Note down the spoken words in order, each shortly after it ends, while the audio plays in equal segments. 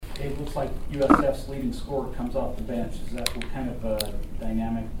It looks like USF's leading scorer comes off the bench. Is that what kind of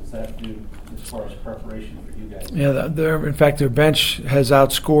dynamic does that do as far as preparation for you guys? Yeah, in fact, their bench has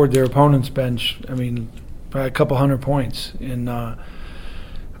outscored their opponent's bench. I mean, by a couple hundred points. In I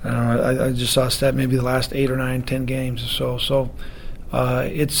don't know. I just saw a stat maybe the last 8 or 9, 10 games or so. So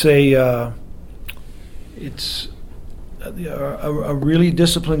it's a really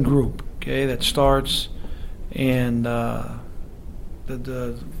disciplined group. Okay, that starts and.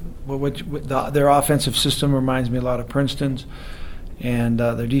 Their offensive system reminds me a lot of Princeton's, and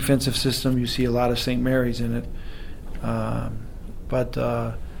their defensive system, you see a lot of St. Mary's in it. But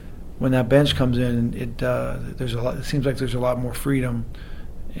when that bench comes in, there's a lot. It seems like there's a lot more freedom.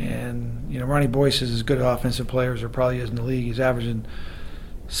 And Ronnie Boyce is as good an offensive player as there probably is in the league. He's averaging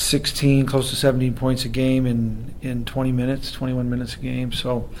 16, close to 17 points a game in 21 minutes a game.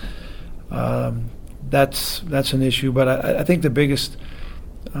 So. That's an issue, but I think the biggest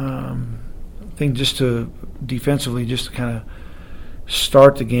thing just to defensively, just to kind of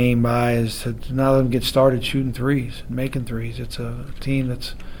start the game by is to not let them get started shooting threes and making threes. It's a team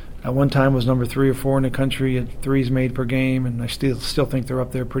that's at one time was number 3 or 4 in the country at threes made per game, and I still think they're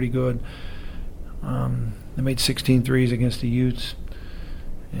up there pretty good. They made 16 threes against the Utes,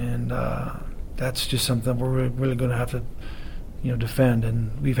 and that's just something we're really going to have to defend.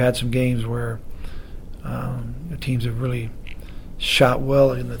 And we've had some games where the teams have really shot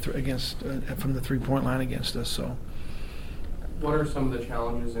well from the 3-point line against us. So, what are some of the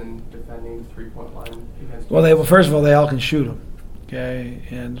challenges in defending the 3-point line against? Well, first of all, they all can shoot them. Okay,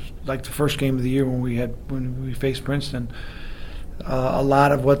 and like the first game of the year when we faced Princeton, a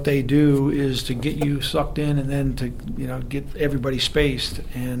lot of what they do is to get you sucked in and then to get everybody spaced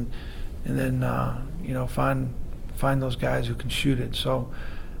and then find those guys who can shoot it. So.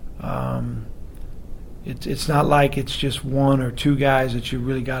 It's not like it's just 1 or 2 guys that you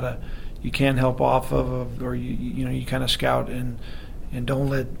really you can't help off of, or you kind of scout and don't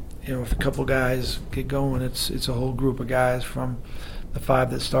let if a couple guys get going, it's a whole group of guys from the 5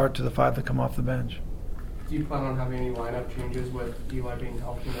 that start to the 5 that come off the bench. Do you plan on having any lineup changes with Eli being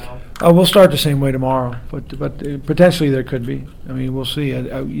healthy now? We'll start the same way tomorrow, but potentially there could be. I mean, we'll see.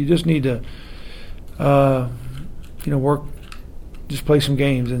 You just need to work. Just play some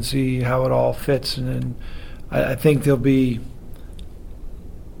games and see how it all fits, and then I think there'll be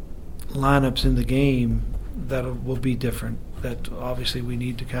lineups in the game that will be different. That obviously we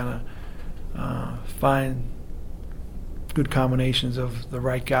need to kind of find good combinations of the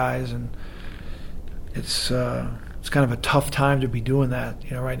right guys, and it's kind of a tough time to be doing that,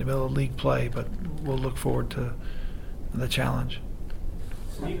 right in the middle of league play. But we'll look forward to the challenge.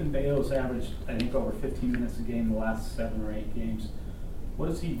 Stephen Bayo's averaged, I think, over 15 minutes a game the last 7 or 8 games. What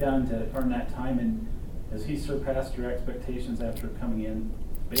has he done to earn that time, and has he surpassed your expectations after coming in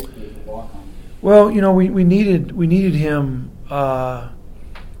basically as a walk-on? Well, we needed him,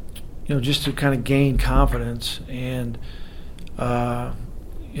 just to kind of gain confidence, and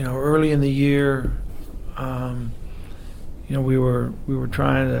early in the year, we were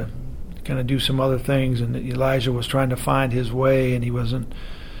trying to kind of do some other things, and Elijah was trying to find his way, and he was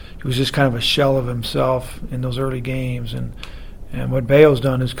just kind of a shell of himself in those early games. And what Bayo's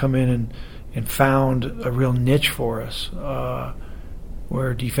done is come in and found a real niche for us,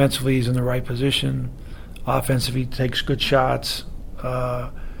 where defensively he's in the right position, offensively he takes good shots,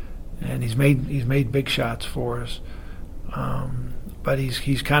 and he's made big shots for us. But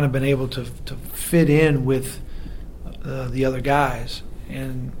he's kind of been able to fit in with the other guys,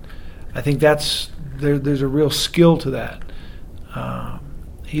 and I think there's a real skill to that.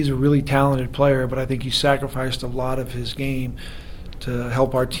 He's a really talented player, but I think he sacrificed a lot of his game to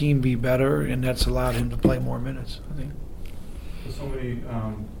help our team be better, and that's allowed him to play more minutes, I think. With so many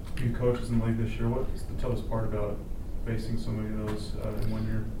new coaches in the league this year, what's the toughest part about facing so many of those in 1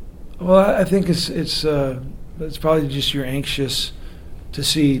 year? Well, I think it's probably just you're anxious to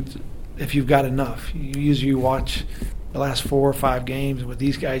see if you've got enough. You watch the last 4 or 5 games, and with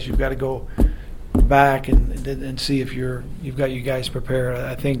these guys, you've got to go back and see if you've got you guys prepared.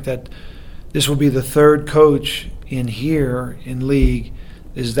 I think that this will be the 3rd coach in here in league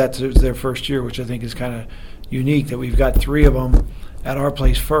that's their first year, which I think is kind of unique that we've got 3 of them at our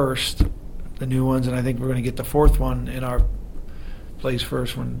place first, the new ones, and I think we're going to get the 4th one in our place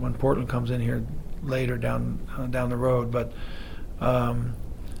first when Portland comes in here later down the road. But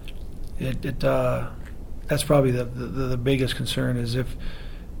that's probably the biggest concern is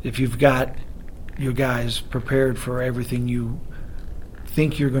if you've got your guys prepared for everything you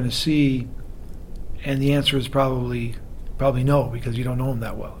think you're going to see, and the answer is probably no, because you don't know them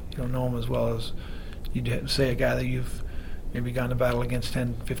that well. You don't know them as well as you'd say a guy that you've maybe gone to battle against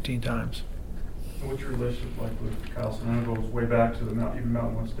 10, 15 times. And what's your relationship like with Kyle Sonano? It goes way back to the even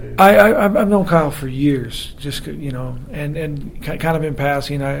Mountain West days. I've known Kyle for years, just and kind of in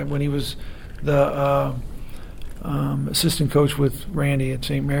passing. When he was the assistant coach with Randy at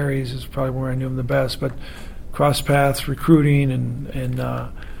St. Mary's is probably where I knew him the best. But cross paths, recruiting, and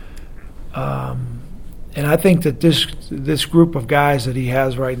I think that this group of guys that he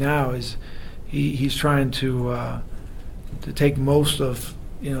has right now is he's trying to take most of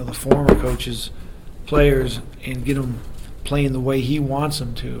the former coaches' players and get them playing the way he wants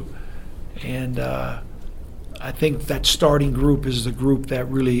them to, and I think that starting group is the group that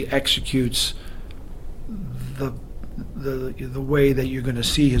really executes the way that you're going to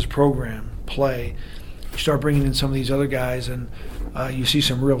see his program play. You start bringing in some of these other guys, and you see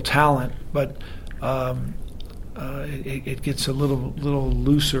some real talent, but it gets a little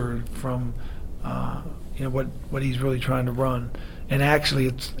looser from what he's really trying to run. And actually,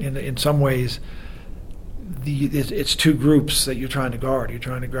 it's in some ways, it's two groups that you're trying to guard. You're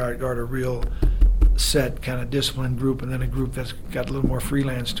trying to guard a real set kind of disciplined group, and then a group that's got a little more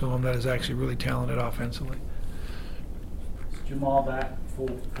freelance to them that is actually really talented offensively. Is Jamal back full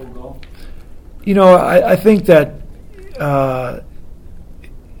go? I think that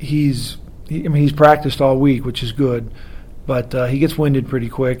he's practiced all week, which is good, but he gets winded pretty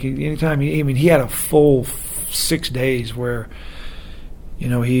quick. He had a full 6 days where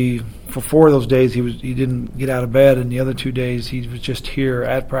for 4 of those days he didn't get out of bed, and the other 2 days he was just here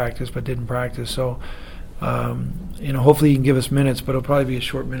at practice but didn't practice. So hopefully he can give us minutes, but it'll probably be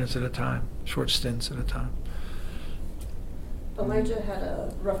short stints at a time. Elijah had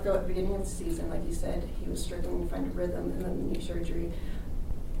a rough go at the beginning of the season. Like you said, he was struggling to find a rhythm and then the knee surgery.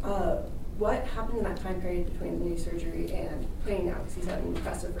 What happened in that time period between the knee surgery and playing now? Because he's had an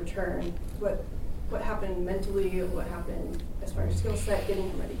impressive return. What happened mentally? What happened as far as skill set, getting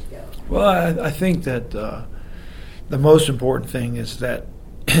him ready to go? Well, I think that the most important thing is that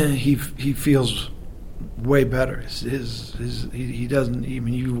he feels way better. He doesn't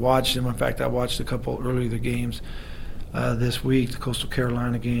even. You watched him. In fact, I watched a couple earlier the games this week, the Coastal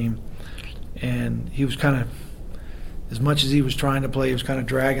Carolina game, and he was kind of, as much as he was trying to play, he was kind of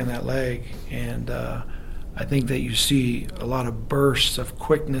dragging that leg. And I think that you see a lot of bursts of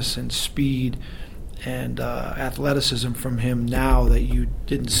quickness and speed and athleticism from him now that you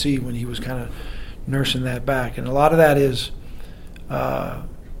didn't see when he was kind of nursing that back. And a lot of that is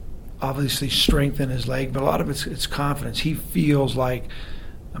obviously strength in his leg, but a lot of it's confidence. He feels like,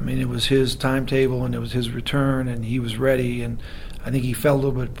 it was his timetable and it was his return and he was ready, and I think he felt a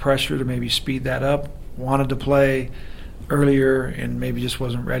little bit of pressure to maybe speed that up, wanted to play earlier and maybe just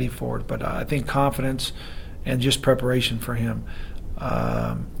wasn't ready for it. But I think confidence and just preparation for him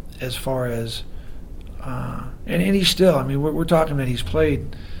as far as and he's still, we're talking that he's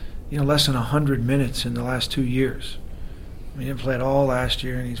played less than 100 minutes in the last 2 years. He didn't play at all last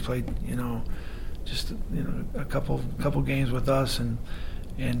year, and he's played just a couple games with us, and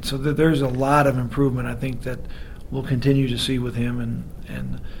so there's a lot of improvement I think that we'll continue to see with him,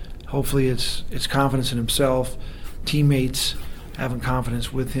 and hopefully it's confidence in himself, teammates having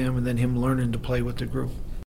confidence with him, and then him learning to play with the group.